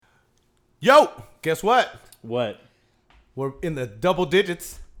Yo, guess what? What? We're in the double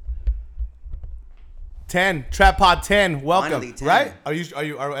digits. 10, Trap Pod 10. Welcome. Finally, 10. Right?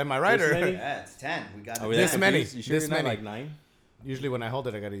 Am I right? This or many? Yeah, it's 10. We got Are we it. This that many. confused? You sure This you're not many. like 9? Usually when I hold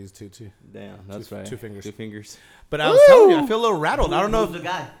it, I gotta use two. Damn, that's Two- right. two fingers. 2 fingers. But I was telling you, I feel a little rattled. I don't know. Who's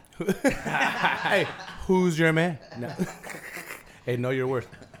the guy? Hey, who's your man? No. Hey, know your worth.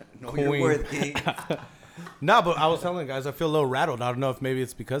 Know Queen. your worth, king. No, but I was telling you guys, I feel a little rattled. I don't know if maybe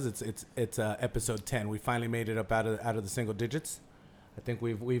it's because it's episode 10. We finally made it up out of the single digits. I think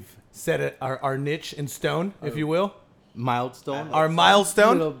we've set our niche in stone, if you will. Milestone. Our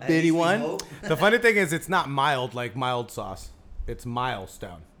milestone. Little bitty one. The funny thing is, it's not mild like mild sauce. It's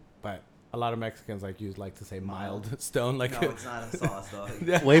milestone. But a lot of Mexicans like to say mild stone. Like No, it's not a sauce,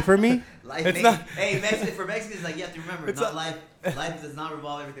 dog. Wait for me. Life It's makes, not- hey, for Mexicans, like you have to remember, It's not a- life. Life does not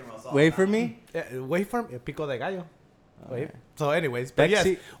revolve everything around sauce. Wait for me. Wait for me. Pico de gallo. Wait. right. So, anyways, but yes,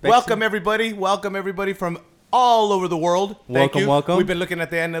 Bexy- welcome everybody. Welcome everybody from all over the world. Thank Welcome, you. welcome. We've been looking at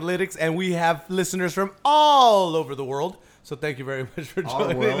the analytics, and we have listeners from all over the world. So thank you very much for Our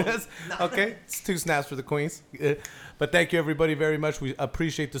joining world. us. Okay, it's 2 snaps for the queens. But thank you everybody very much. We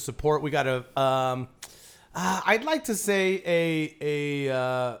appreciate the support. We got I'd like to say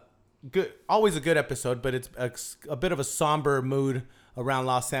a good, always a good episode, but it's a bit of a somber mood around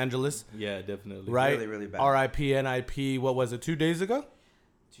Los Angeles. Yeah, definitely. Right? Really, really bad. R.I.P. N.I.P. What was it? 2 days ago?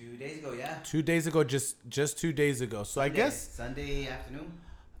 2 days ago, yeah. 2 days ago, just 2 days ago. So I guess Sunday afternoon.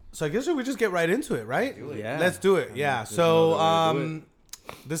 we just get right into it, right? Do it. Yeah. Let's do it. Yeah. There's So no other way to do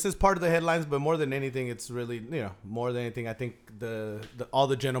this is part of the headlines, but more than anything, it's really more than anything, I think all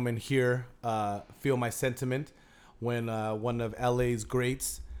the gentlemen here feel my sentiment when one of LA's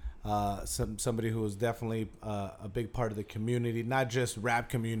greats. Somebody who was definitely a big part of the community, not just rap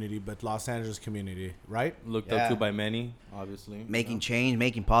community, but Los Angeles community, right? Looked Yeah. up to by many, obviously. Making change,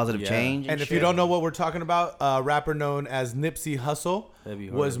 making positive Yeah. change. And if you don't know what we're talking about, a rapper known as Nipsey Hussle Have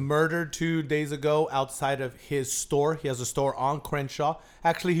you was heard? murdered 2 days ago outside of his store. He has a store on Crenshaw.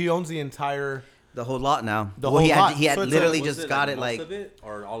 Actually, he owns the entire. the whole lot now. The Well, whole he lot. had So it's literally Was just got it most like of it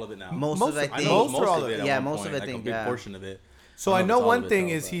or all of it now? most Most of it. of- I I think. know most or all of of it. it? At Yeah, one most point, of it, like think, a big yeah. portion of it. So I don't know if it's all one of it, thing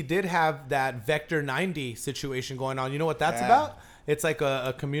though, is but- he did have that Vector 90 situation going on. You know what that's Yeah. about? It's like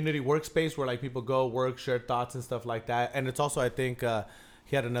a community workspace where like people go work, share thoughts and stuff like that. And it's also, I think,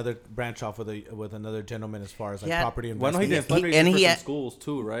 he had another branch off with another gentleman as far as like Yeah. property Well, no, he investment. did He- and fundraising he for had- some schools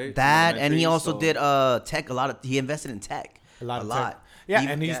too, right? That, Some and he elementaries, also so- did tech. A lot of he invested in tech. A lot. He-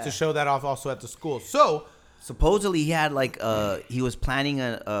 And he used yeah. to show that off also at the school. So Supposedly he had like he was planning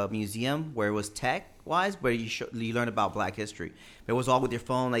a museum where it was tech wise, where you learn about Black history. It was all with your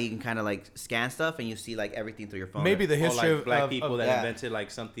phone, like you can kind of like scan stuff and you see like everything through your phone. maybe the Oh, history like black of people that yeah. invented like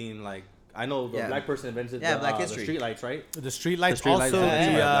something like I know the Yeah. black person invented Yeah, the, Black the history. street lights, right? the street lights. street lights, Also,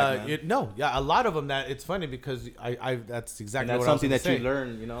 yeah. a lot of them. That it's funny because I that's And exactly that's what I was something gonna that say. you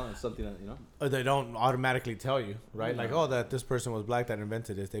learn, it's something that They don't automatically tell you, right? Yeah. Like, oh, that this person was black that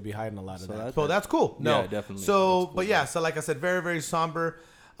invented this. They be hiding a lot of So that. that's- So that's cool. No, Yeah, definitely. So, That's cool. but yeah, so like I said, very, very somber.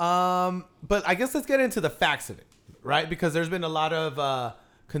 But I guess let's get into the facts of it, right? Because there's been a lot of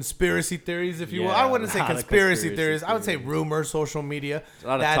conspiracy theories, if you will. Yeah, I wouldn't say a lot of conspiracy conspiracy theories. I would say theories. rumors, social media, A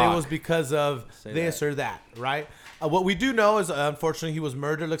lot of that talk. it was because of Say this that. or that, right? What we do know is, unfortunately, he was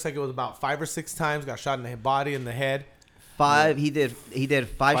murdered. Looks like it was about 5 or 6 times. Got shot in the body, in the head. he did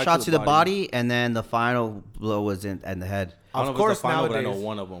five Five shots to to the the body. body, and then the final blow was in the head. I don't Of know if course, it's the final, but I know nowadays-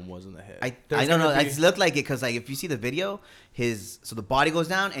 one of them was in the head. I There's don't know. gonna It be- just looked like it because like if you see the video, so the body goes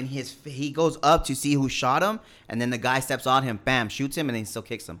down and he goes up to see who shot him, and then the guy steps on him, bam, shoots him, and then he still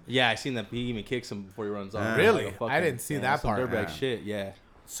kicks him. Yeah, I seen that he even kicks him before he runs off. Really? Like a I didn't see that some part. dirtbag Yeah. shit. Yeah.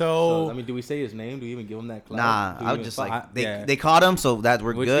 So, So I mean, do we say his name? Do we even give him that clout? Nah, Do we I would even just fi- like yeah. they caught him, so that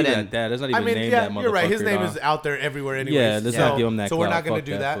we're We'll good. leave it And at that. Let's not I even mean, name yeah, that you're right. His motherfucker, name dog. is out there everywhere anyway. Yeah, let's not give him that So we're clout. not going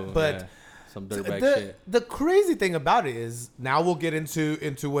to Fuck do that. fool. But Yeah. Some dirtbag the, shit. the crazy thing about it is now we'll get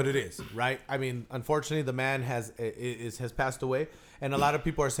into what it is, right? I mean, unfortunately, the man has passed away, and a lot of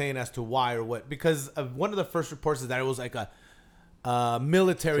people are saying as to why or what. Because of one of the first reports is that it was like a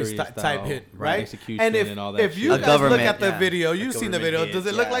military Style, type hit, right? execution And if and all that if you shit. guys look government, at the yeah. video, you've seen the video. government Does it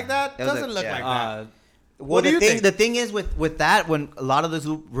hit, look yeah. like that? It was Doesn't look yeah. like that. Well, What do you think? The thing is with that, when a lot of those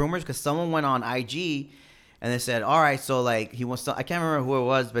rumors, because someone went on IG and they said, all right, so like he wants to, I can't remember who it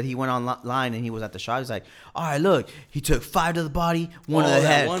was, but he went online and he was at the shop. He's like, all right, look, he took 5 to the body, 1 to Oh, the that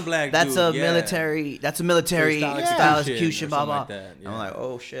head. one black that's dude, a yeah. military. That's a military Style style execution execution, or blah something blah. like that, yeah. I'm like,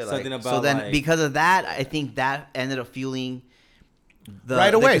 oh shit. Something like, so about, then like- because of that, I think that ended up fueling.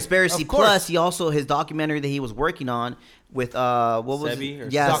 Right away, the conspiracy. of course. Plus, he also his documentary that he was working on with what was Sebi it? or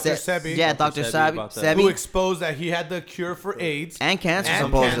Yeah, Dr. Sebi. Yeah, Dr. Dr. Sebi Sebi. about that. who Sebi exposed that he had the cure for AIDS and cancer and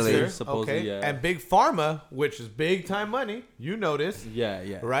supposedly. cancer, Supposedly, okay? yeah. And Big Pharma, which is big time money, you notice,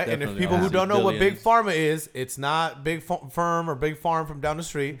 Yeah. right? And if definitely. people who Obviously, don't know what Big billions. Pharma is, it's not Big Firm or Big Farm from down the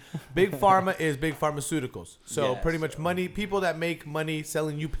street. Big Pharma is big pharmaceuticals. So Yeah, pretty much money, people that make money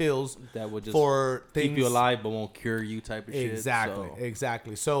selling you pills that would just for things. keep you alive but won't cure you type of shit. Exactly, So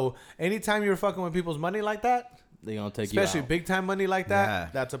exactly. So anytime you're fucking with people's money like that, they gonna take especially you out. big time money like that, Yeah.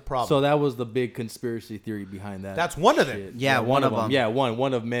 that's a problem. So that was the big conspiracy theory behind that. That's one of them. shit. Yeah, one of them. Yeah,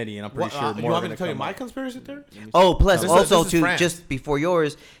 one of many, and I'm pretty sure you more. want are me to gonna tell you come my out. conspiracy theory? Oh, plus This is- also this is to France. just before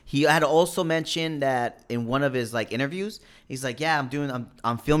yours, he had also mentioned that in one of his like interviews, he's like, "Yeah,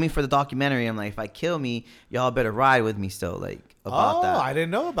 I'm filming for the documentary. I'm like, if I kill me, y'all better ride with me still." Like about Oh, that. I didn't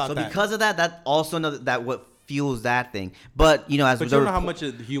know about So that. because of that, that also another that what fuels that thing. But you know, as But the you don't know how repo- much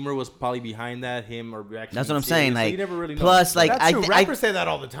of the humor was probably behind that, him or actually. That's what I'm serious, saying. so Like, you never really know. plus, like, That's true. Rappers say that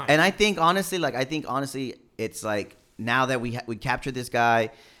all the time. And I think honestly, it's like now that we captured this guy,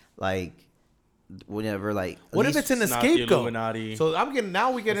 like whenever like. at What if least- it's an It's not the scapegoat? Illuminati.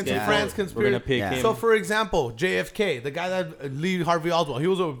 So we get into Yeah. France We're conspiracy. gonna pick Yeah. him. So for example, JFK, the guy that Lee Harvey Oswald, he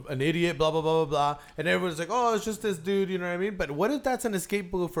was an idiot, blah blah blah blah blah, and everyone's like, oh, it's just this dude, you know what I mean? But what if that's an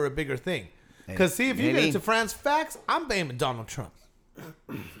scapegoat for a bigger thing? Because see, if you get Maybe. into France facts, I'm blaming Donald Trump.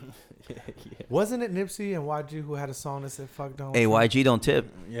 Wasn't it Nipsey and YG who had a song that said "fuck Donald"? Hey, Trump? YG don't tip.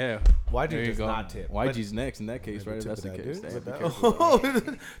 Yeah. YG There you does go. not tip. YG's next in that case, right? If Tip that's the of that, case. dude. Yeah, With be that-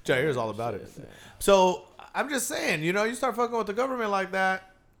 careful. Jair's all about it. So I'm just saying, you start fucking with the government like that.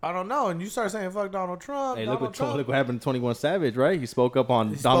 I don't know, and you start saying "fuck Donald Trump." Hey, Donald Trump. look what happened to 21 Savage, right? He spoke up on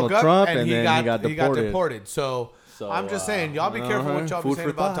He Donald spoke up, Trump, and then he got deported. So, So, I'm just saying, y'all be careful what y'all be food saying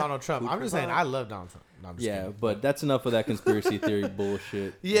for about thought. Donald Trump. Food I'm for just saying, thought. I love Donald Trump. No, I'm just Yeah, kidding. but that's enough of that conspiracy theory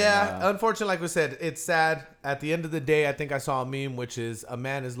bullshit. Yeah, And, unfortunately, like we said, it's sad. At the end of the day, I think I saw a meme which is a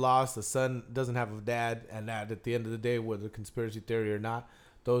man is lost, a son doesn't have a dad, and that at the end of the day, whether conspiracy theory or not,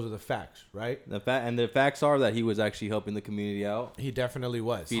 those are the facts, right? the facts are that he was actually helping the community out, He definitely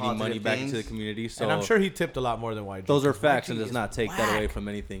was. feeding Positive money back things. into the community. So And I'm sure he tipped a lot more than YG. those are facts, and YG does is not take that away whack. from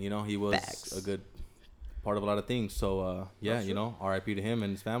anything. He was Facts. a good part of a lot of things. So yeah, R.I.P. to him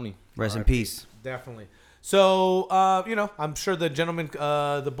and his family. Rest in peace. Definitely. So, I'm sure the gentlemen,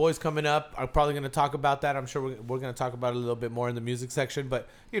 the boys coming up are probably going to talk about that. I'm sure we're going to talk about it a little bit more in the music section. But,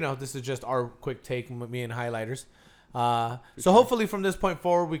 this is just our quick take, me and highlighters. So hopefully from this point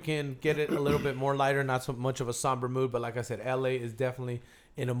forward, we can get it a little bit more lighter, not so much of a somber mood. But like I said, LA is definitely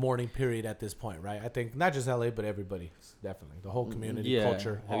in a mourning period at this point, right? I think not just LA, but everybody, definitely. The whole community,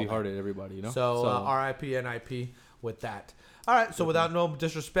 culture. all that. heavy-hearted, everybody. So, RIP, NIP with that. All right. So without no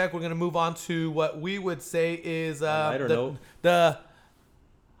disrespect, we're going to move on to what we would say is lighter note. the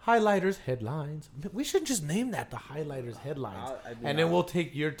highlighters headlines. We should just name that the highlighters headlines. And then we'll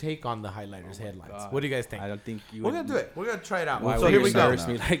take your take on the highlighters headlines. God. What do you guys think? I don't think you. We're going to do it. We're going to try it out. Why So would here you we go. embarrass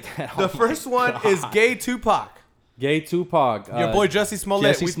me like that? The Oh my first one God. is Gay Tupac. Gay Tupac. Your boy Jussie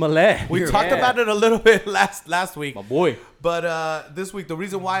Smollett. Jesse Smollett. We talked about it a little bit last week. My boy. But this week, the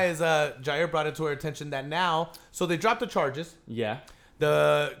reason why is Jair brought it to our attention that now, so they dropped the charges. Yeah.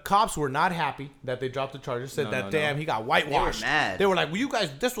 The cops were not happy that they dropped the charges. Said No, that, he got whitewashed. They were mad. They were like, well, you guys,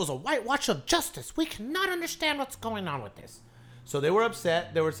 this was a whitewash of justice. We cannot understand what's going on with this. So they were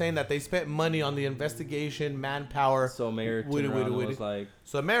upset. They were saying that they spent money on the investigation, manpower. So Mayor turned Witty, around witty, and witty. was like,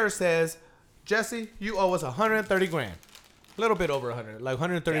 So the mayor says, Jesse, you owe us 130 grand. A little bit over 100, like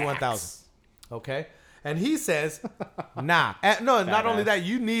 131,000. Okay? And he says, nah. Not only that,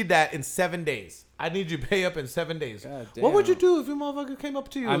 you need that in 7 days. I need you to pay up in 7 days. God What would you damn. do if your motherfucker came up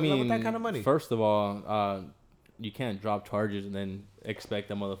to you I with mean, that kind of money? First of all, you can't drop charges and then expect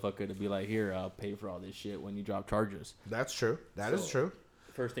the motherfucker to be like, here, I'll pay for all this shit when you drop charges. That's true. That is true.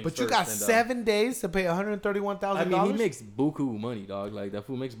 First thing But you got 7 days to pay $131,000. I mean, he makes buku money, dog. Like, that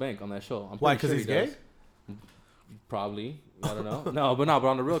fool makes bank on that show. I'm Why? pretty Because sure he's he gay? does. Probably. I don't know. But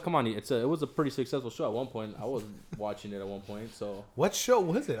on the real, come on. It was a pretty successful show at one point. I was watching it at one point, so. What show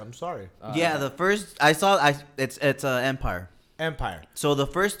was it? I'm sorry. Yeah, the first I saw, it's Empire. Empire. So the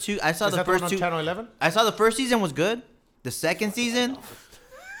first two, I saw Is the that the first one on two. Channel 11? I saw the first season was good. The second season,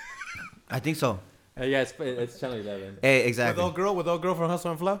 I think so. Yeah, it's Channel 11. Hey, With exactly. old girl from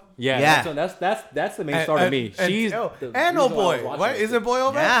Hustle and Flow? Yeah, Yeah. That's the main star to me. She's and the old reason why I was boy. watching What? it. Isn't boy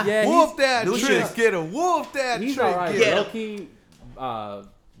over? Yeah. Yeah, Wolf Dad Lucius. Trick. Get him. Wolf Dad He's Trick. alright. Get him. Low-key,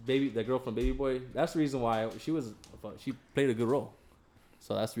 baby, the girl from Baby Boy. That's the reason why she played a good role.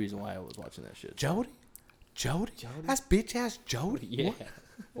 So that's the reason why I was watching that shit. Jody? That's bitch ass Jody. Yeah. What?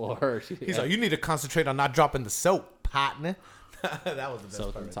 Well, her. He's like, you need to concentrate on not dropping the soap, partner. That was the best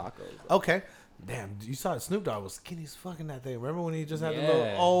so part. tacos. Okay. Damn, you saw it. Snoop Dogg was skinny as fucking that thing. Remember when he just had the Yeah.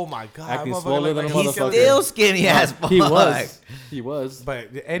 little? Oh my god, Acting motherfucker swollen looked than a like He's motherfucker. still skinny as fuck. He was.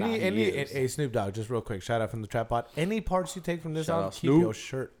 But Nah, any he is. hey Snoop Dogg, just real quick, shout out from the trap pod. Any parts you take from this Shout album, out keep Snoop. your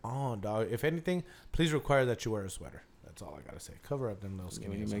shirt on, dog. If anything, please require that you wear a sweater. That's all I gotta say. Cover up them little skinny.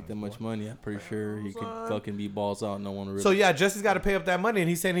 When you ass make that arms, much boy. money, I'm pretty sure he could Son. fucking be balls out. No one really. So yeah, Jesse's got to pay up that money, and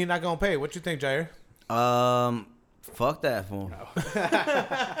he's saying he's not gonna pay. What you think, Jair? Fuck that fool.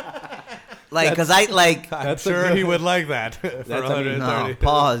 Like, cause I like. I'm That's a sure good- he would like that. For I mean, 130. No,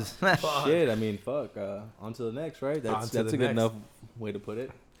 pause. Shit, I mean, fuck. On to the next, right? On That's to a the good next. enough way to put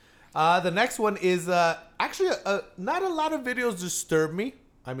it. The next one is actually not a lot of videos disturb me.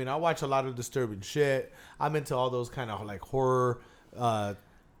 I mean, I watch a lot of disturbing shit. I'm into all those kind of like horror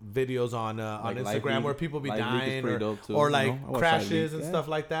videos on Like Instagram Live Leak- where people be Live Leak is dying pretty or, dope too, or you like know? I watch Live crashes Leak, and yeah. stuff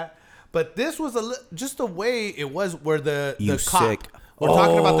like that. But this was just the way it was where the You cop. sick. We're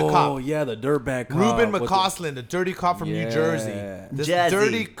talking about the Oh cop. yeah, the dirtbag cop. Ruben with the- McCausland, the dirty cop from New Yeah. Jersey. This Jazzy.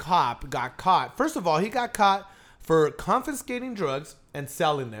 dirty cop got caught. First of all, he got caught for confiscating drugs and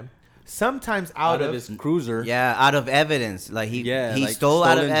selling them, sometimes out of his cruiser. Yeah, out of evidence. Like he like stole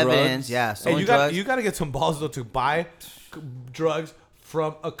out of stolen evidence. drugs. Yeah, Hey, stolen you drugs. got to get some balls though to buy drugs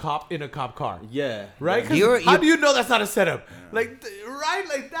from a cop in a cop car. Yeah. Right? 'Cause You're- how you- do you know that's not a setup? Like, right?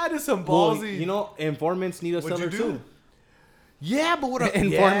 Like, that is some Well, ballsy. you know, informants need a What'd you seller do? too. Yeah, but what a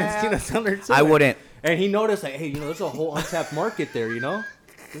Informants need yeah. a seller too. I wouldn't. And he noticed, like, hey, you know, there's a whole untapped market there. You know,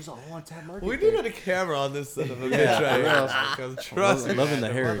 there's a whole untapped market. We there. needed a camera on this son of a bitch Yeah, right for here. real. 'Cause trust me, loving man,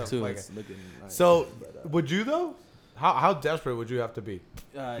 the hair too. motherfucker. It's looking nice. So, would you though? How desperate would you have to be?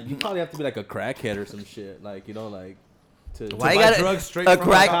 You probably have to be like a crackhead or some shit, like you know, like to. Why you buy got drugs straight a from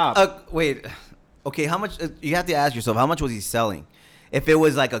crack? the cop. Wait. Okay, how much? You have to ask yourself, how much was he selling? If it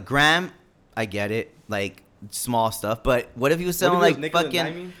was like a gram, I get it, like small stuff. But what if he was selling What if it was like nickel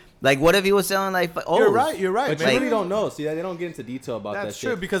and fucking? diming? Like what if he was selling like? Oh, You're right. You're right, But man. you really don't know. See, they don't get into detail about That's that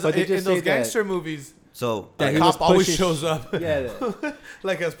true shit. because But they in just those say that- gangster movies, So that the he was cop always pushing- shows up. Yeah.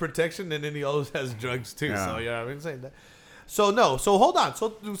 Like as protection, and then he always has drugs too. Yeah. So you know what I'm saying. So no. So hold on.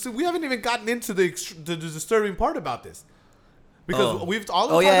 So we haven't even gotten into the disturbing part about this, because Oh. we've all Oh,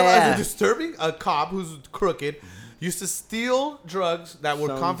 talked yeah, about yeah. is disturbing. A cop who's crooked used to steal drugs that were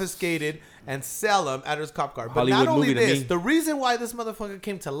Sounds- confiscated and sell them at his cop car. But Hollywood not only movie to this, me. the reason why this motherfucker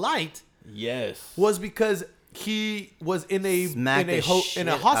came to light Yes. was because he was in a Smacked the shit in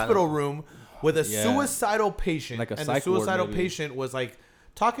a out of- hospital room with a Yeah. suicidal patient, Like a and the psych ward, suicidal maybe. patient was like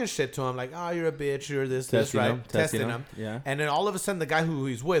talking shit to him, like, "Oh, you're a bitch, you're this, Testing right?" him, Testing testing him. him, yeah. And then all of a sudden, the guy who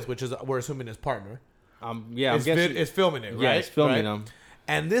he's with, which is we're assuming his partner, Yeah. I'm is, guessing. is filming it, right? Yeah, it's filming Right? him.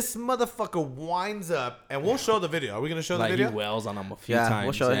 And this motherfucker winds up, and we'll show the video. Are we gonna show Like the he video? wails on him a few yeah, times.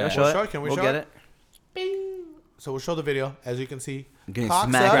 we'll show it. yeah. We'll show We'll it. show it. Can we we'll show get it? it. So we'll show the video, as you can see. Getting Cocks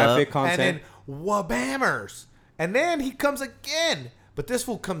smacked up, up. Graphic content. and then wabammers, and then he comes again, but this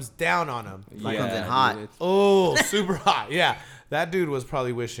fool comes down on him. Like comes in hot. dude, Oh, super hot. Yeah. That dude was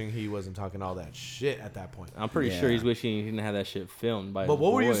probably wishing he wasn't talking all that shit at that point. I'm pretty Yeah. sure he's wishing he didn't have that shit filmed by. But his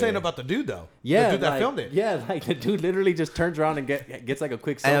what were you boy. saying about the dude, though? Yeah, The dude that like, filmed it. Yeah, like the dude literally just turns around and gets like a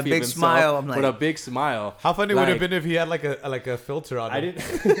quick selfie And a of big himself smile, I'm with like- a big smile. How funny would it have Like, been if he had like a filter on I it?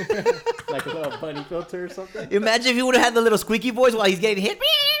 didn't like a little bunny filter or something. Imagine if he would have had the little squeaky voice while he's getting hit.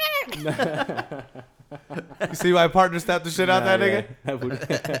 You see my partner snapped the shit out that nigga? That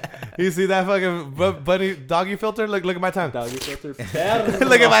would You see that fucking bunny doggy filter? Look at my tongue. doggy filter.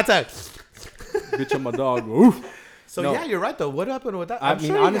 Look at my tongue. Bitch on my dog. Oof. So No. yeah, you're right though. What happened with that? I I'm mean,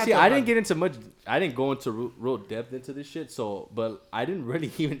 sure you honestly, had I to- didn't get into much. I didn't go into real depth into this shit. So, but I didn't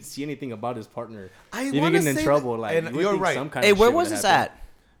really even see anything about his partner. I even wanna getting in say trouble. that- Like, and you would you're think right. Some kind Hey, of where shit was would this happen. at?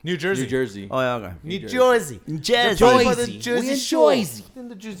 New Jersey. New Jersey. Oh yeah, okay. New New Jersey. Jersey. Joy for the Jersey. Jersey We in Shore. Jersey. In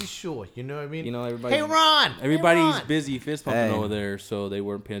the Jersey Shore. You know what I mean? You know, everybody. Hey, Ron. Everybody's Hey, Ron. busy fist pumping Hey. over there, so they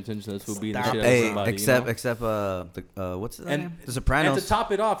weren't paying attention to this fool beating the Stop. shit out of Hey, somebody. except you know? the what's the And- name? The And Sopranos. to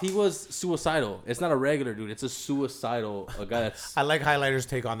top it off, he was suicidal. It's not a regular dude. It's a suicidal. A guy that's I like highlighters'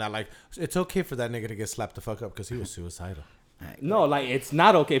 take on that. Like, it's okay for that nigga to get slapped the fuck up because he was suicidal. no, like it's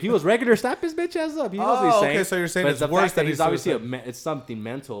not okay. If he was regular, slap his bitch ass up. He knows what he's Oh, saying. okay, so you're saying But it's the worse fact that he's he's obviously suicidal. it's something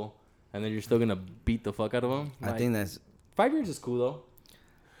mental, and then you're still gonna beat the fuck out of him. I Like, think that's 5 years is cool though.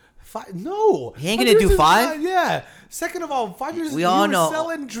 No. He ain't 5 gonna do years is 5? not- yeah. Second of all, 5 years We you all were know.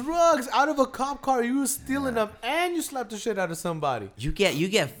 selling drugs out of a cop car. You were stealing them and you slapped the shit out of somebody. you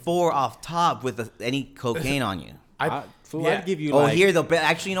get 4 off top with any cocaine on you. I'd give you Oh, like, here though.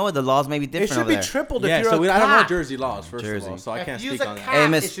 Actually, you know what? The laws may be It different should over be there. tripled yeah. if you're So a we, cop. I don't know Jersey laws first of all, Jersey. so I If can't you use speak a on that. cat, Hey, it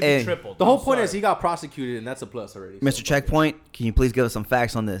Miss- should hey. be tripled. The whole I'm point sorry. is he got prosecuted, and that's a plus already. Mr. Checkpoint, can you please give us some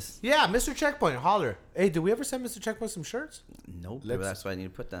facts on this? Yeah, Mr. Checkpoint, holler. Hey, did we ever send Mr. Checkpoint some shirts? Nope. Let's- That's why I need to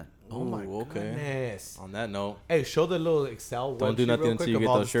put that. Oh my okay. goodness. On that note, Hey, show the little Excel. Don't do worksheet nothing real until quick you of get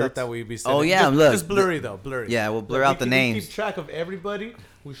all those the stuff shirts. that we be Oh, sending. yeah, just, look. just blurry though, blurry. Yeah, we'll blur We out the keep- names. We keep track of everybody.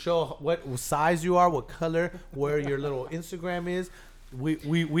 We show what size you are, what color, where your little Instagram is.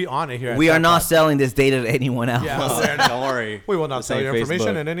 We on it here. at We are not Trap selling this data to anyone else. Yeah. Oh, fair enough. don't worry. We will not This sell ain't your information,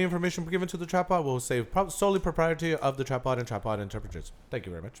 Facebook. and any information given to the Trap Pod will say solely proprietary of the Trap Pod and Trap Pod interpreters. Thank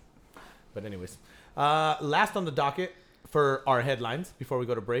you very much. But anyways, last on the docket for our headlines before we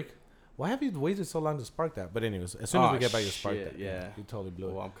go to break. Why have you waited so long to spark that? But anyways, as soon as Oh, we get back, you spark shit, that. yeah. You totally blew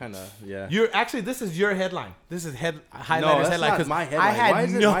it. Well, I'm kind of yeah. You're actually, this is your headline. This is highlighter's No, that's headline. not 'cause my I headline. had Why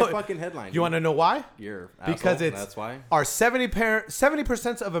is it no. my fucking headline? You want to know why? You're Because asshole, it's that's why. Are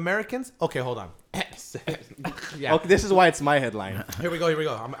 70% of Americans? Okay, hold on. Yeah. Okay, this is why it's my headline. Here we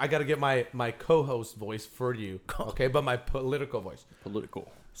go. I got to get my co-host voice for you. Okay, but my political voice.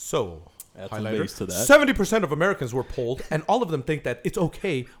 Political. So, Add some highlighter. bass to that. 70% of Americans were polled, and all of them think that it's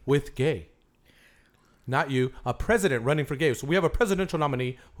okay with gay. Not you, a president running for gay. So we have a presidential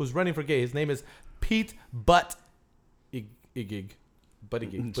nominee who's running for gay. His name is Pete Buttigieg.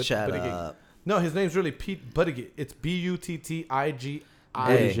 Shut up. No, his name's really Pete Buttigieg. It's Buttigieg.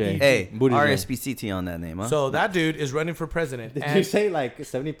 Hey, Buttigieg. hey, Buttigieg. RSPCT on that name, huh? So that dude is running for president. Did and you say like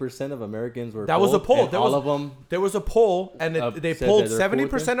 70% of Americans were? that was a polled, poll. and There all was, of them. There was a poll, and they said polled that they're cool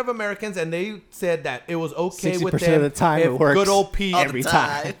with 70% of Americans, and they said that it was okay with 60% them of the time if it works. good old Pete Every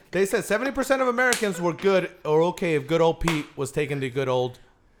time. They said 70% of Americans were good or okay if good old Pete was taking the good old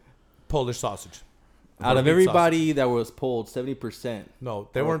Polish sausage. Out of Meat everybody that was polled, 70%. sausage. No,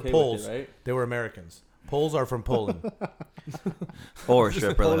 they Are weren't okay with Poles. it, right? They were Americans. Poles are from Poland Or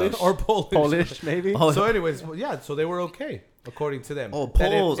stripper. Polish? or Polish. Polish, maybe. Oh, So, anyways, well, yeah. So they were okay according to them. oh, That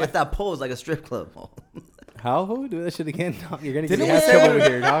Poles. I if- thought Poles like a strip club. How? Who do that shit again? Dog? You're gonna get Didn't your we ass say come over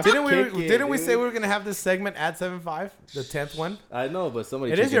here, dog. Didn't we? Kick it, Didn't we dude. say we were gonna have this segment at 7.5, the 10th one? I know, but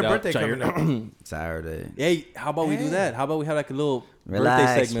somebody. It check is your out. birthday Check coming your- up. Saturday. Hey, how about we do Hey. that? How about we have like a little birthday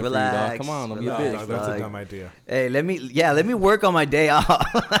Relax, segment for you, relax, dog? Come on, don't be a relax. bitch. No, that's a dog. dumb idea. Hey, let me work on my day off.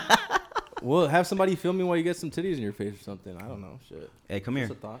 We'll have somebody film me while you get some titties in your face or something. I don't know. Shit. Hey, come here.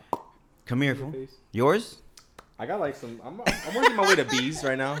 Just a thought. Come here, Your fool. face. Yours? I got like some. I'm working my way to B's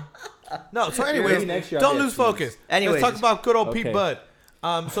right now. No, so Maybe anyways, next year I'll don't get lose P's. focus. Anyways. Let's talk about good old Okay. Pete Bud.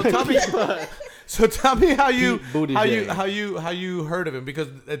 So tell me, so tell me how you Pete Buttigieg. how you heard of him, because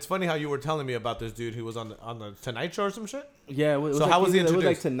it's funny how you were telling me about this dude who was on the Tonight Show or some shit. Yeah. It was So like how was he either- It was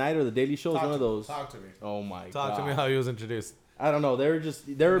like introduced? Tonight or the Daily Show. One of those. Talk to me. Oh my god. Talk to me how he was introduced. I don't know.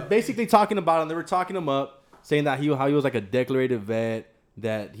 They were basically talking about him. They were talking him up, saying that how he was like a declarative vet,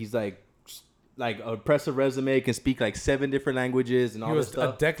 that he's like a impressive resume, can speak like 7 different languages and all He this was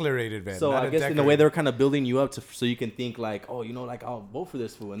stuff. a declarated man. So not I a guess in a decorated. way they were kind of building you up so you can think like, oh, like I'll vote for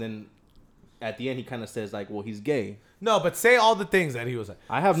this fool, and then at the end he kind of says like, well, he's gay. No, but say all the things that he was like.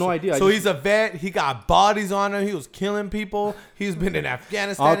 I have no idea. So he's a vet. He got bodies on him. He was killing people. He's been in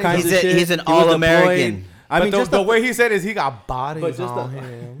Afghanistan. all kinds He's of a- shit. he's an He was All-American. deployed. I mean, but just the way he said is he got bodies But just on the-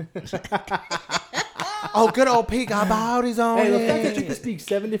 him. Oh, good old Pete got bodies on Hey, the him. fact that you can speak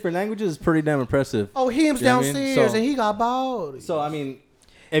 7 different languages is pretty damn impressive. Oh, he's You know what I mean? downstairs So- and he got bodies. So I mean,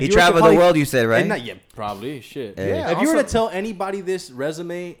 if He you were to traveled probably- the world, you said, right? And not, yeah, probably shit. Hey. Yeah, if you were also- to tell anybody this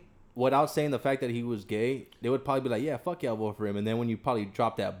resume without saying the fact that he was gay, they would probably be like, "Yeah, fuck yeah, I'll vote for him." And then when you probably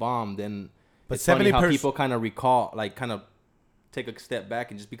drop that bomb, then But it's funny how 70% people kind of recall, like, kind of take a step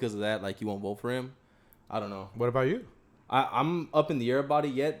back, and just because of that, like, you won't vote for him. I don't know. What about you? I'm up in the air about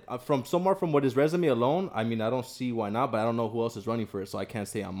it yet. From what his resume alone, I mean, I don't see why not, but I don't know who else is running for it, so I can't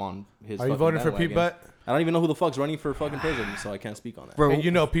say I'm on his. Are you fucking voting for Pete bandwagon. Butt? I don't even know who the fuck's running for fucking president, so I can't speak on that. Bro, And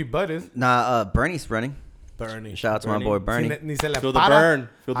you know Pete Butt is. nah, Bernie's running. Bernie. Shout out to Bernie. my boy Bernie. Ni se le Feel the para burn.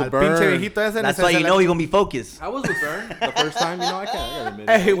 Feel the al burn. pinche viejito ese, ni That's se why le- you know he's gonna be focused. I was with Vern the first time, I gotta admit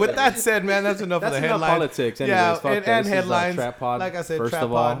it. Hey, with that said, man, that's enough That's of the enough headlines. politics. Anyways, Yeah, fuck and, that. and This is, headlines. Trap Pod. Like I said, first Trap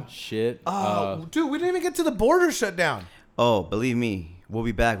of all, Pod. shit. Oh, dude, we didn't even get to the border shutdown. Oh, believe me, we'll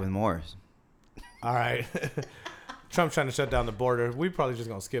be back with more. All right. Trump's trying to shut down the border. We probably just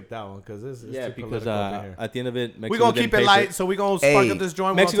gonna skip that one because this is yeah, too because political up in here. at the end of it, We Mexico gonna didn't keep it pay for light, so we gonna spark Hey, up this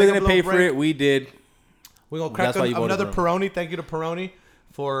joint. Mexico didn't pay for it. We did. We gonna crack That's why you voted another for Peroni. Thank you to Peroni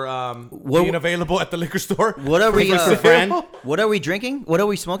for What- being available at the liquor store. What are we? For sale. What are we drinking? What are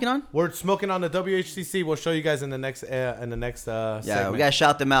we smoking on? We're smoking on the WHCC. We'll show you guys in the next Yeah, segment. we gotta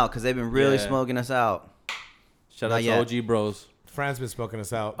shout them out because they've been really Yeah. smoking us out. Shout Not out to yet. OG Bros. Fran's been smoking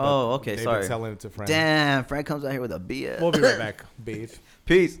us out. but Oh, okay, they've sorry. Been selling it to Fran. Damn, Frank comes out here with a beer. We'll be right back, bitch.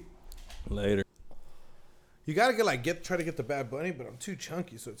 Peace. Later. You gotta try to get the Bad Bunny, but I'm too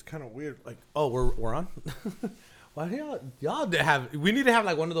chunky, so it's kind of weird. Like, oh, we're on. Why do y'all have? We need to have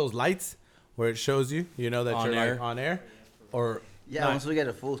like one of those lights where it shows you, that On you're air. like on air. or Yeah, not. once we get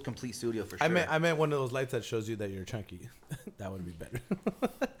a full complete studio for sure. I meant one of those lights that shows you that you're chunky. That would be better.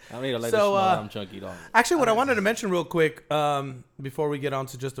 I don't need a light So, to I'm chunky, dog. Actually, what I wanted to mention real quick before we get on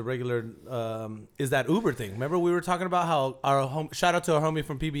to just the regular is that Uber thing. Remember we were talking about how our shout out to our homie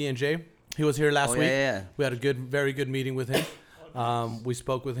from PB&J. He was here last week. Yeah. We had a very good meeting with him. We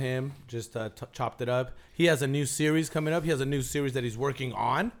spoke with him, just chopped it up. He has a new series coming up. He has a new series that he's working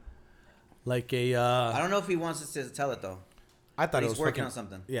on. Like a I don't know if he wants us to tell it though. I thought But it he's was working fucking, on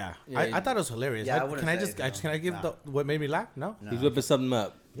something. Yeah, Yeah, I thought it was hilarious. Yeah, I wouldn't can I say just it, can I give no. what made me laugh? No. No. He's whipping something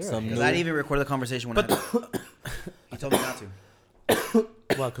up. Something Because new. I didn't even record the conversation when he told me not to.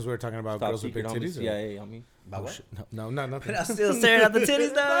 Well, because we were talking about Top girls with big secret, titties. or- CIA, I mean. About Oh, what? shit. No, nothing. I'm still staring at the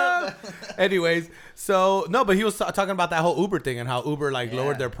titties though. Anyways, so no, but he was talking about that whole Uber thing and how Uber like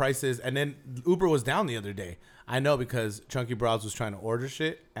lowered Yeah. their prices, and then Uber was down the other day. I know because Chunky Brows was trying to order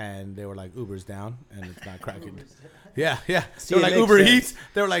shit, and they were like, "Uber's down, and it's not cracking." Yeah. See, They were it like makes Uber sense. Eats.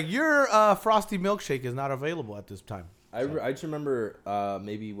 They were like, "Your frosty milkshake is not available at this time." I just remember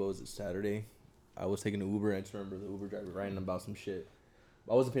maybe, what was it, Saturday? I was taking an Uber, and I just remember the Uber driver writing about some shit.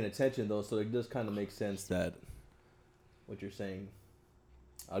 I wasn't paying attention, though, so it does kind of make sense that what you're saying.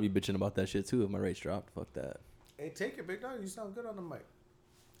 I'll be bitching about that shit, too, if my rates dropped. Fuck that. Hey, take it, big dog. You sound good on the mic.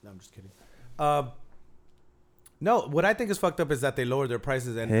 No, I'm just kidding. No, what I think is fucked up is that they lowered their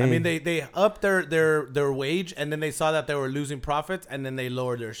prices, and I Hey. mean they upped their wage, and then they saw that they were losing profits, and then they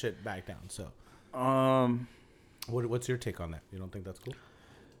lowered their shit back down. So, what's your take on that? You don't think that's cool?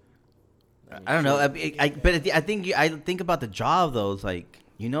 I don't know. I think about the job though. It's like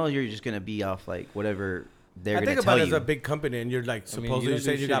you're just gonna be off like whatever they're I gonna think tell about it you. as a big company, and you're like I mean, supposedly you you don't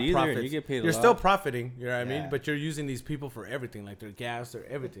say do you shit got either, and profits. you get paid a You're lot. still profiting. You know what I mean? Yeah. But you're using these people for everything, like their gas, their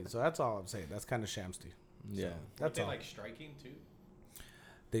everything. So that's all I'm saying. That's kind of shamsty. Yeah. That's they all. like striking too?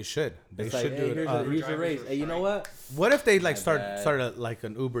 They should. They It's should like, do hey, it. here's your raise. Hey, you know what? What if they like My start bad. like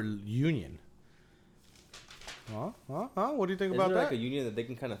an Uber union? Huh? What do you think Is about there that? like a union that they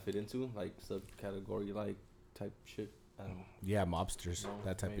can kind of fit into? Like subcategory, like type shit? I don't know. Yeah, mobsters,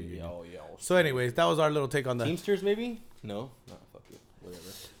 that type Maybe. of union. Oh, yeah. So, anyways, that was our little take on the Teamsters, maybe? No. Fuck it.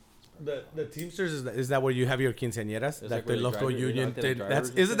 Whatever. the Teamsters. Is that where you have your quinceañeras? Like Like where the they local drive your- union. aren't they like That's drivers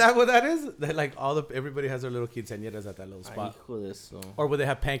and isn't shit? that what that is? That like everybody has their little quinceañeras at that little spot. Hijo de eso. Or would they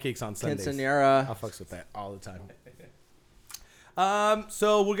have pancakes on Sundays? I Quinceañera. fucks with that all the time.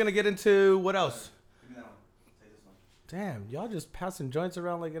 So we're gonna get into what else? Damn, y'all just passing joints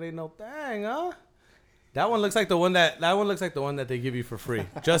around like it ain't no thing, huh? That one looks like the one that they give you for free.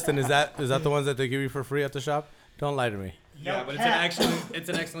 Justin, is that the ones that they give you for free at the shop? Don't lie to me. Yeah, but it's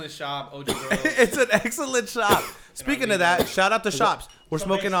an excellent shop. OG Bros. It's an excellent shop. Speaking of that, shout out to shops. We're So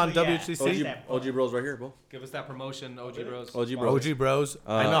smoking on basically, WHCC. yeah. OG Bros right here, bro. Give us that promotion, OG Bros. OG Bros. OG Bros.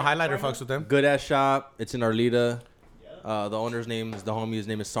 I know Highlighter fucks with them. Good ass shop. It's in Arleta. The owner's name is his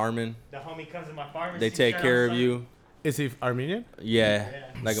name is Sarman. The homie comes to my pharmacy. They take shout care out of to you. Is he Armenian? Yeah,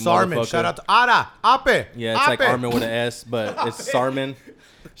 like a Sarman. motherfucker. Shout out to Ara. Ape. Yeah, it's like Ape. Armin with an S, but it's Sarman.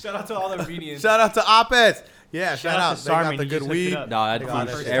 Shout out to all the Armenians. Shout out to Apes. Yeah, shout out out. to They got Sarman, the you good just looked it weed. up. No, They got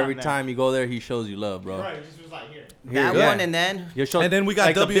first every time time you go there, he shows you love, bro. Bro, it just was like here. that yeah. one, and then He'll show, And then we got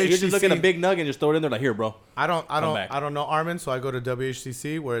like the big- You just look at a WHCC. big nugget and just throw it in there, like, here, bro. I don't back. know Armin, so I go to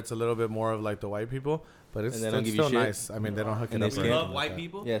WHCC where it's a little bit more of like the white people, but it's, And they don't it's give you still shit? nice. I mean, they don't hook it And up. they or scam. anything Love like white that.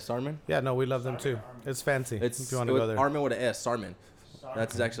 people. Yeah, Sarman. Yeah, no, we love them too. It's fancy. It's if you want to go there. Armin with an S, Sarman.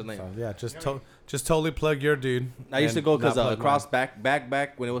 That's his actual name. So, yeah, just totally plug your dude. I used to and go not because plug across mine.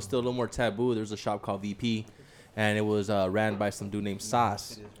 back when it was still a little more taboo, there was a shop called VP, and it was ran by some dude named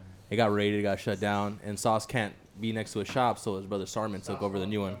Sauce. It got raided, it got shut down, and Sauce can't be next to a shop, so his brother Sarman took over the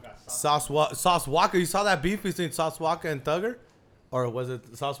new one. Sauce Walker. You saw that beef between Sauce Walker and Thugger? Or was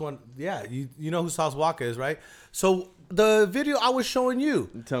it Sauce One? Yeah, you know who Sauce Walker is, right? So the video I was showing you.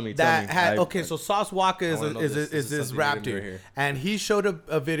 Tell me. Had so Sauce Walker is wanna know is this. is This is this something rap we're gonna do dude, right here. and he showed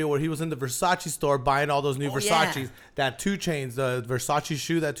a video where he was in the Versace store buying all those new Oh, Versaces. yeah. That 2 Chainz, the Versace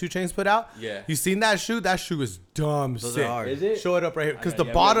shoe that 2 Chainz put out. Yeah. You seen that shoe? That shoe is dumb Those sick. are hard. Is it? Show it up right here, because the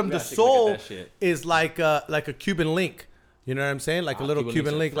yeah, we bottom, gotta the take a look at sole that shit. is like a Cuban link. You know what I'm saying? Like a little Cuban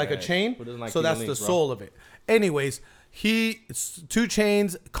Cuban link, links are like a trash. chain. Who doesn't like So Cuban that's the links, bro? soul of it. Anyways, 2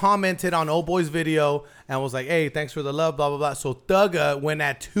 Chainz commented on Old Boy's video and was like, "Hey, thanks for the love, blah blah blah." So Thugga went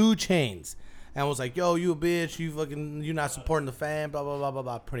at 2 Chainz and was like, "Yo, you a bitch, you not supporting the fan, blah blah blah blah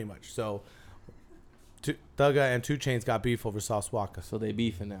blah." Pretty much. So Thugga and 2 Chainz got beef over Sauce Walker. So they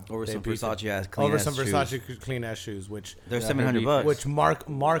beefing now. over They some beefing. Versace ass clean Over ass some shoes. Versace clean ass shoes, which They're Yeah, $700. which mark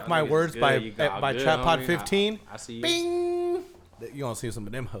my niggas words good. by You got good, Trapod homie. 15. I see you. Bing. You gonna see some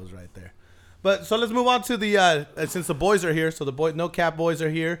of them hoes right there. But so let's move on to the since the boys are here. So the no cap boys are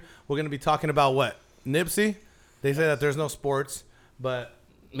here. We're gonna be talking about what Nipsey. They say that there's no sports, but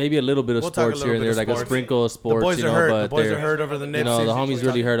Maybe a little bit of We'll talk a sports little here and bit there, of like a sports. sprinkle of the sports. boys you are know, hurt. but The boys they're- are hurt over the Nipsey. You know, the homies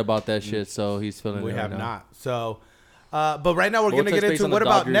really heard about that shit, so he's feeling We it have right now. not. So, but right now we're We'll gonna touch get base into on the what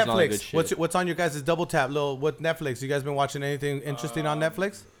about Dodgers and all that good Netflix? shit. What's on your guys' double tap? What Netflix? You guys been watching anything interesting on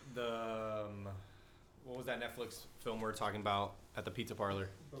Netflix? The what was that Netflix film we were talking about at the pizza parlor?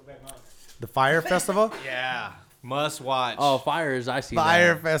 The Fire Festival. Yeah, must watch. Oh, Fires! I see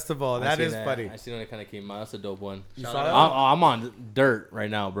Fire that. Festival. I That seen is that. funny. I seen when it kind of came out. That's a dope one. You Shout saw out. that? I'm on Dirt right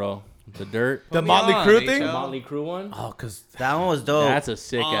now, bro. The Dirt. The Put me Motley on, Crue thing? HL. Motley Crue one. Oh, cause That one was dope. That's a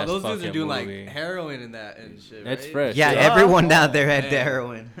sick Oh, ass those fucking dudes are doing movie. like heroin and that and shit. It's right? fresh. yeah, Yeah. everyone down there had Man.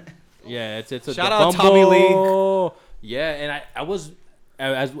 heroin. Yeah, it's a Shout the out fumble. Tommy Yeah, and I was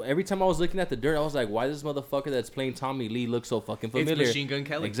as every time I was looking at the Dirt, I was like, why does this motherfucker that's playing Tommy Lee look so fucking familiar? It's Machine Gun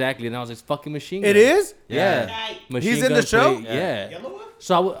Kelly. Exactly, and I was like, fucking Machine Gun. it is. Yeah. Machine He's in Gun the show? play- yeah. Yellow one?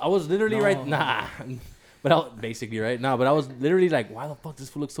 So I was literally right. Nah. But I was basically right now. But I was literally like, why the fuck does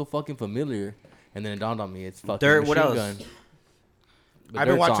this fool look so fucking familiar? And then it dawned on me, it's fucking Dirt, what Machine else? Gun. The I've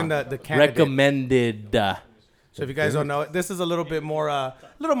been Dirt's watching on. the Candidate. Recommended. So if you guys don't know it, this is a little bit more,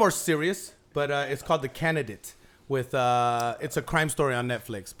 serious, but it's called The Candidate. With it's a crime story on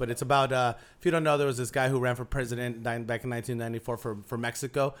Netflix, but it's about if you don't know, there was this guy who ran for president back in 1994 for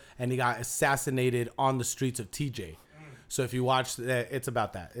Mexico, and he got assassinated on the streets of TJ. So if you watch that, it's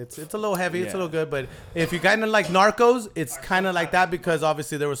about that. It's a little heavy, it's a Yeah. little good, but if you kind of like Narcos, it's kind of like that because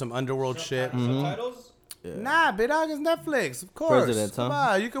obviously there was some underworld shit. Subtitles? Nah, big dog is Netflix, of course. President, huh? Come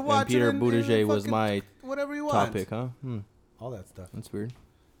on, you can watch And Peter it. Buttigieg was my whatever you want. topic, huh? All that stuff. That's weird.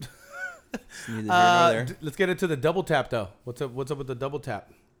 It's neither here nor there. Let's get into the double tap though. What's up with the double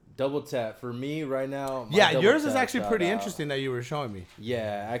tap? Double tap for me right now. my Yeah, double yours is tap actually shout pretty out. interesting that you were showing me.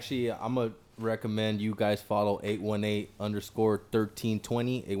 Yeah, actually, I'm gonna recommend you guys follow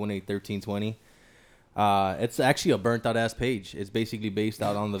 818_1320. 818-1320. It's actually a burnt out ass page. It's basically based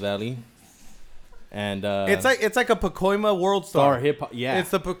out on the valley, and It's like a Pacoima World Star. Star hip hop. Yeah, It's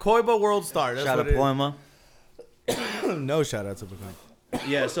the Pacoima World Star. That's Shout what out Poema. it is. No shout out to Pacoima.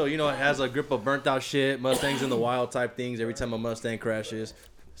 yeah. So it has a grip of burnt out shit, Mustangs in the wild type things. Every time a Mustang crashes,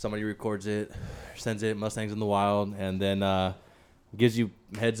 somebody records it, sends it. Mustangs in the wild, and then gives you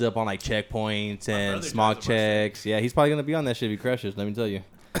heads up on like checkpoints and brother smog drives a Mustang. checks. Yeah, he's probably gonna be on that shit if he crashes. Let me tell you.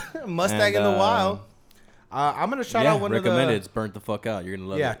 Mustang in And, the wild. I'm gonna shout out one of recommended. the. It's burnt the fuck out. You're gonna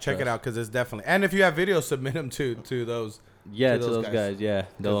love it. Yeah, check it trust. out because it's definitely. And if you have videos, submit them to those. Yeah, to to those guys. Yeah, 'cause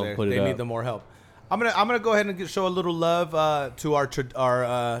they'll put it they up. need the more help. I'm gonna go ahead and show a little love to our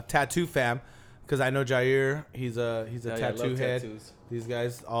tattoo fam because I know Jair. He's a Yeah, I tattoo love head. tattoos. These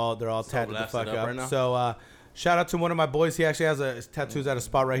guys they're all tattooed the blasted fuck up up. right now. So shout out to one of my boys. He actually has tattoos at a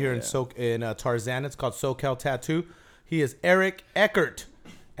spot right here in Tarzan. It's called SoCal Tattoo. He is Eric Eckert,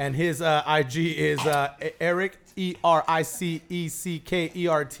 and his IG is Eric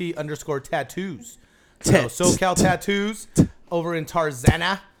ERICECKERT_tattoos. So SoCal Tattoos over in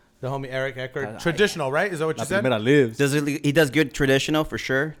Tarzana. The homie Eric Eckert. Traditional, right? Is that what you La said? primera lives. He does good traditional for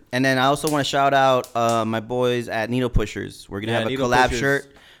sure. And then I also want to shout out my boys at Needle Pushers. We're gonna Yeah, have a Needle collab Pushers.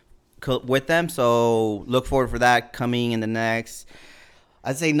 shirt with them. So look forward for that coming in the next,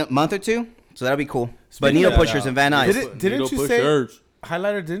 I'd say, month or two. So that'll be cool. But Speaking Needle of- Pushers in Van Nuys. Didn't Needle you say, pushers.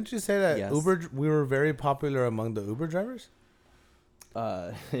 Highlighter, didn't you say that Yes. we were very popular among the Uber drivers?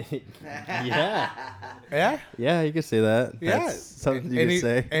 Yeah, Yeah? yeah, you can say that. Yeah. That's something you any, can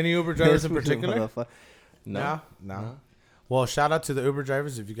say. Any Uber drivers in This particular? motherfucker. No. No. Well, shout out to the Uber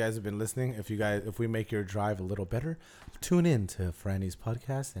drivers. If you guys have been listening, if we make your drive a little better, tune in to Franny's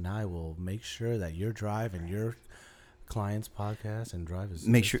podcast, and I will make sure that your drive and your client's podcast and drive is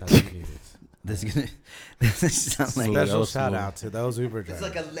Make just sure- as you need it. This is gonna. This sounds like Smooth. that Special was shout smooth. out to those Uber it's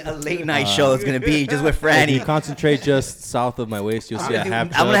drivers. like a late night show. It's gonna be just with If you Franny. concentrate just south of my waist, you'll see a half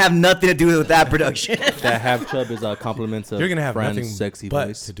I'm gonna chub. have nothing to do with that production. That half chub is compliments of You're gonna have Fran's nothing sexy but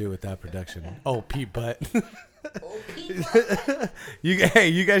voice. to do with that production. Oh, Pete Butt. you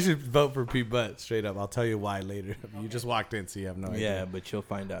guys should vote for Pete Butt straight up. I'll tell you why later. You just walked in, so you have no idea. Yeah, but you'll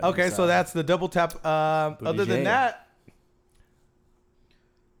find out. Okay, so inside. that's the double tap. Other than Jay. that,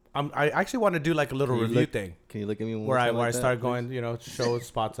 I actually want to do like a little Can you review look- thing Can you look at me one where more I time where I like that, start please? going, show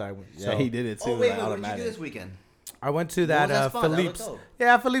spots I went. Yeah, So he did it too. Oh wait, like, what did you do automatic. this weekend? I went to What that, was that spot? That looked Philippe's. dope.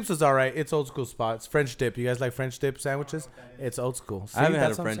 Yeah, Philippe's was all right. It's old school spots. French dip. You guys like French dip sandwiches? It's old school. See, I haven't had a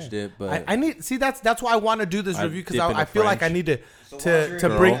that's what I'm French saying. dip, but I need see that's why I want to do this I review because dip in I the feel like I French. need to what's your to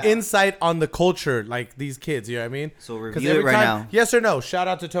bring girl? insight on the culture like these kids. You know what I mean? So 'Cause review every it right time- now. Yes or no? Shout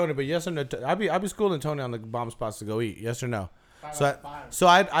out to Tony, but yes or no? I'll be schooling Tony on the bomb spots to go eat. Yes or no? So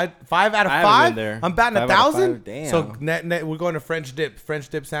I 5 out of I haven't 5. been there. I'm batting 5 out of 1,000. 5, So damn. net we're going to French dip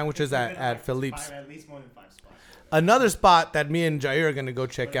sandwiches at Philippe's. At least more than 5 spots. Another spot that me and Jair are gonna go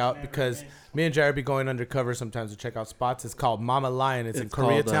check out because me and Jair be going undercover sometimes to check out spots. It's called Mama Lion. It's in It's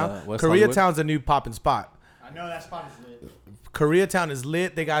called, Koreatown. West Hollywood? Koreatown's a new poppin' spot. I know that spot is lit. Koreatown is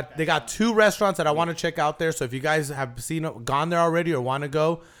lit. They got 2 restaurants that I want to check out there. So if you guys have gone there already or want to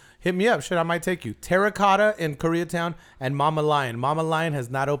go, hit me up. Shit, I might take you. Terracotta in Koreatown and Mama Lion. Mama Lion has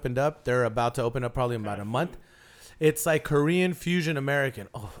not opened up. They're about to open up probably in about a month. It's like Korean fusion American.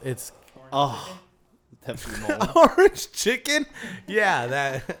 Oh, it's Definitely more. orange chicken. Yeah,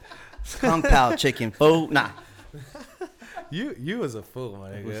 that. Kung Pao chicken. Food. Nah. You was a fool,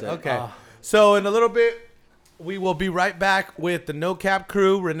 my Who's nigga. that? Okay. So in a little bit, we will be right back with the No Cap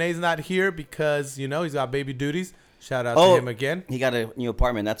crew. Renee's not here because he's got baby duties. Shout out to him again. He got a new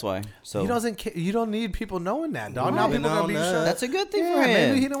apartment. That's why. So He doesn't. You don't need people knowing that, dog. Right. Now people No, gonna be no. sure. that's a good thing Yeah, for him.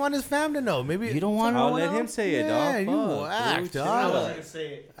 maybe he didn't want his fam to know. Maybe You don't want I'll no let one him else? say it, Yeah, dog. you Fuck, whack, dude, dog. I chill. wasn't gonna say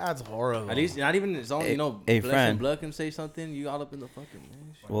it. That's horrible. At least not even his own, Hey, flesh friend. and blood can say something. You all up in the fucking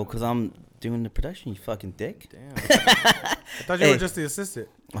man. Well, because I'm doing the production, you fucking dick. Damn. I thought you Hey. were just the assistant.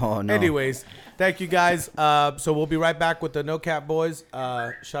 Oh, no. Anyways, thank you guys. So we'll be right back with the No Cap boys.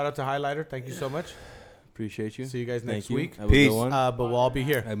 Shout out to Highlighter. Thank you so much. Appreciate you. See you guys Thank next you. week. Have a Peace. good one. But we'll all be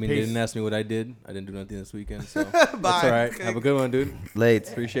here. I mean, they Peace. didn't ask me what I did. I didn't do nothing this weekend, so Bye. that's all right. Have a good one, dude. Late.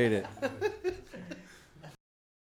 Appreciate it.